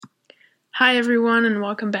Hi, everyone, and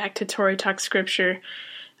welcome back to Tori Talk Scripture.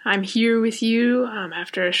 I'm here with you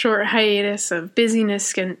after a short hiatus of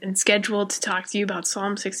busyness and schedule to talk to you about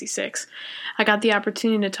Psalm 66. I got the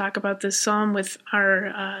opportunity to talk about this psalm with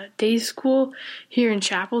our day school here in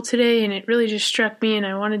chapel today, and it really just struck me, and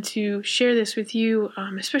I wanted to share this with you,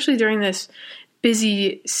 especially during this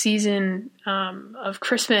busy season of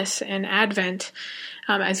Christmas and Advent,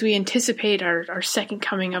 as we anticipate our second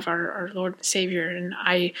coming of our Lord and Savior. And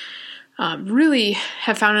I really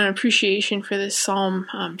have found an appreciation for this psalm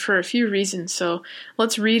for a few reasons. So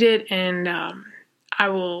let's read it, and I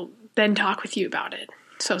will then talk with you about it.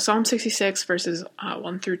 So Psalm 66, verses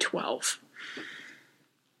 1 through 12.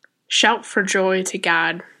 Shout for joy to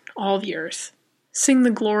God, all the earth. Sing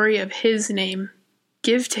the glory of his name.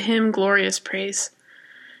 Give to him glorious praise.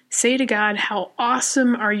 Say to God, how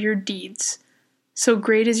awesome are your deeds. So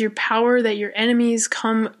great is your power that your enemies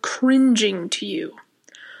come cringing to you.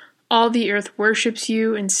 All the earth worships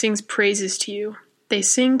you and sings praises to you. They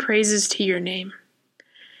sing praises to your name.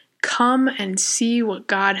 Come and see what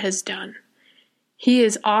God has done. He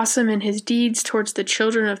is awesome in his deeds towards the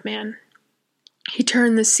children of man. He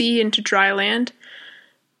turned the sea into dry land.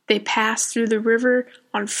 They passed through the river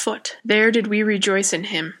on foot. There did we rejoice in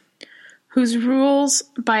him, whose rules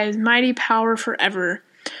by his mighty power forever,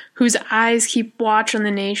 whose eyes keep watch on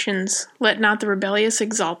the nations. Let not the rebellious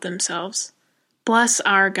exalt themselves. Bless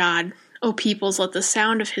our God, O peoples, let the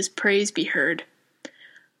sound of his praise be heard.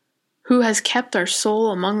 Who has kept our soul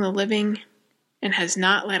among the living and has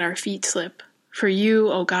not let our feet slip? For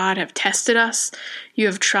you, O God, have tested us. You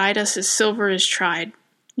have tried us as silver is tried.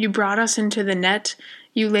 You brought us into the net.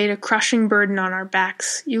 You laid a crushing burden on our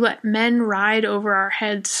backs. You let men ride over our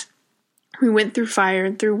heads. We went through fire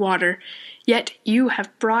and through water, yet you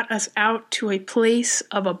have brought us out to a place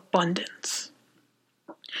of abundance.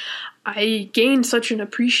 I gained such an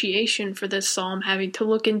appreciation for this psalm, having to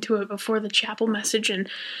look into it before the chapel message, and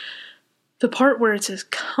the part where it says,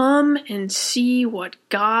 come and see what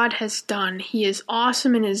God has done. He is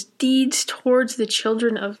awesome in his deeds towards the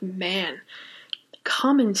children of man.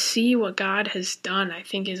 Come and see what God has done, I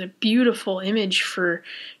think, is a beautiful image for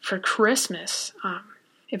Christmas.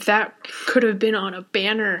 If that could have been on a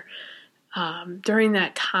banner during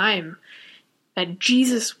that time, that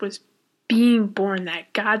Jesus was being born,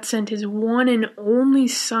 that God sent his one and only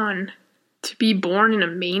Son to be born in a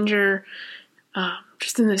manger,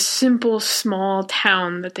 just in this simple, small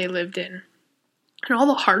town that they lived in, and all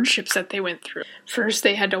the hardships that they went through. First,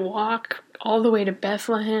 they had to walk all the way to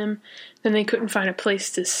Bethlehem. Then they couldn't find a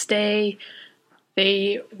place to stay.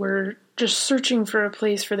 They were just searching for a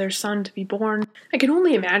place for their son to be born. I can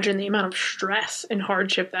only imagine the amount of stress and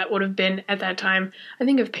hardship that would have been at that time. I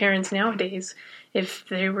think of parents nowadays, if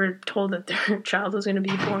they were told that their child was going to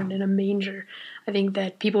be born in a manger, I think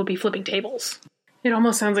that people would be flipping tables. It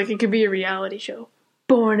almost sounds like it could be a reality show.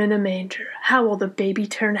 Born in a manger. How will the baby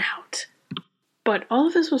turn out? But all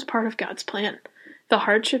of this was part of God's plan. The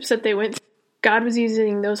hardships that they went through, God was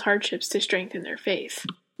using those hardships to strengthen their faith.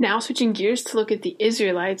 Now switching gears to look at the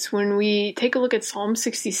Israelites, when we take a look at Psalm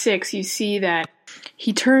 66, you see that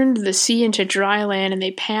he turned the sea into dry land and they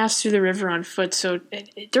passed through the river on foot. So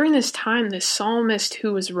during this time, the psalmist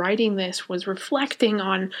who was writing this was reflecting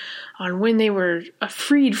on when they were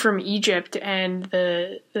freed from Egypt and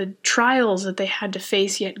the trials that they had to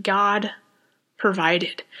face, yet God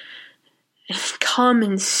provided. Come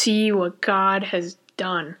and see what God has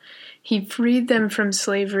done. He freed them from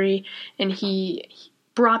slavery and he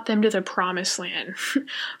brought them to the promised land.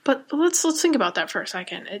 But let's think about that for a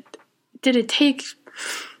second. Did it take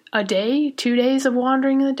a day, 2 days of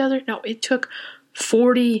wandering in the desert? No, it took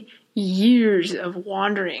 40 years of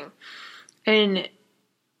wandering. And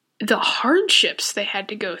the hardships they had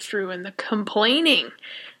to go through and the complaining.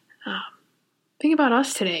 Think about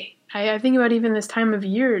us today. I think about even this time of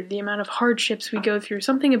year, the amount of hardships we go through.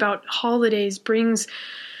 Something about holidays brings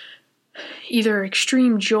either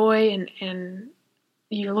extreme joy and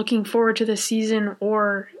you're looking forward to the season,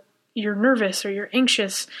 or you're nervous or you're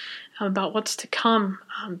anxious about what's to come.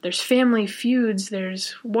 There's family feuds.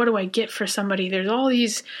 There's what do I get for somebody? There's all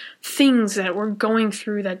these things that we're going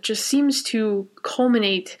through that just seems to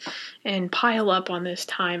culminate and pile up on this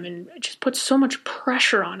time, and it just puts so much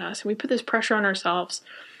pressure on us. And we put this pressure on ourselves.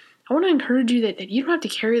 I want to encourage you that you don't have to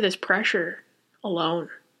carry this pressure alone.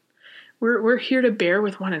 We're here to bear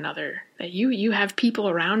with one another, that you have people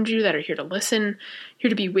around you that are here to listen, here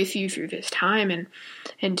to be with you through this time,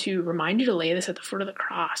 and to remind you to lay this at the foot of the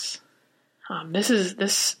cross. This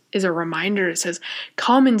is a reminder. It says,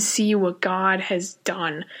 come and see what God has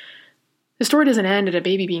done. The story doesn't end at a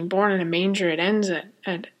baby being born in a manger. It ends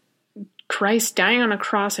at Christ dying on a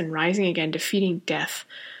cross and rising again, defeating death,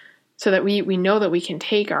 so that we know that we can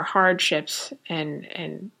take our hardships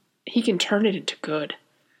and he can turn it into good.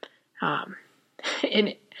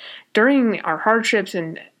 And during our hardships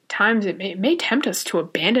and times, it may tempt us to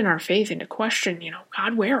abandon our faith and to question,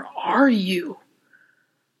 God, where are you?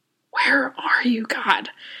 Where are you, God?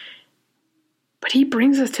 But he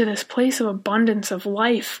brings us to this place of abundance of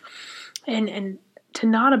life, and to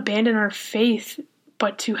not abandon our faith,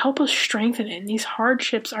 but to help us strengthen it. In these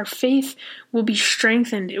hardships, our faith will be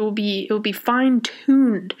strengthened. It will be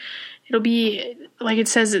fine-tuned. It'll be, like it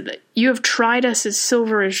says, that you have tried us as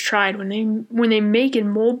silver is tried. When they make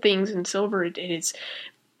and mold things in silver, it is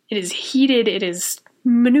heated, it is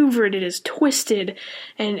maneuvered, it is twisted,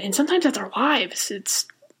 and sometimes that's our lives.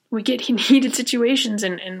 We get in heated situations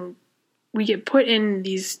and we get put in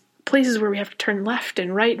these places where we have to turn left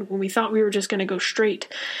and right when we thought we were just going to go straight.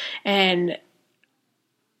 And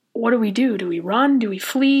what do? Do we run? Do we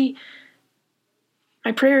flee?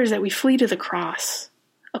 My prayer is that we flee to the cross,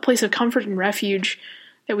 a place of comfort and refuge,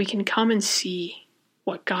 that we can come and see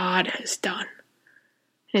what God has done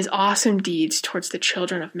and his awesome deeds towards the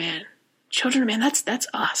children of man. Children of man, that's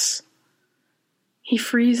us. He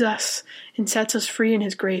frees us and sets us free in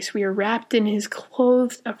his grace. We are wrapped in his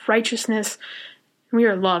clothes of righteousness, and we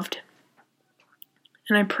are loved.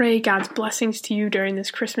 And I pray God's blessings to you during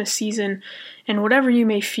this Christmas season, and whatever you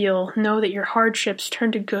may feel, know that your hardships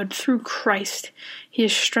turn to good through Christ. He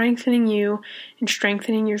is strengthening you and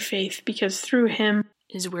strengthening your faith, because through him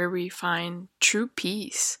is where we find true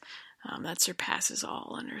peace that surpasses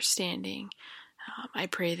all understanding. I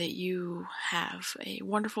pray that you have a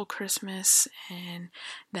wonderful Christmas and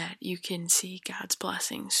that you can see God's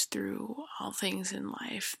blessings through all things in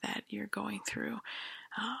life that you're going through.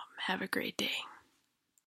 Have a great day.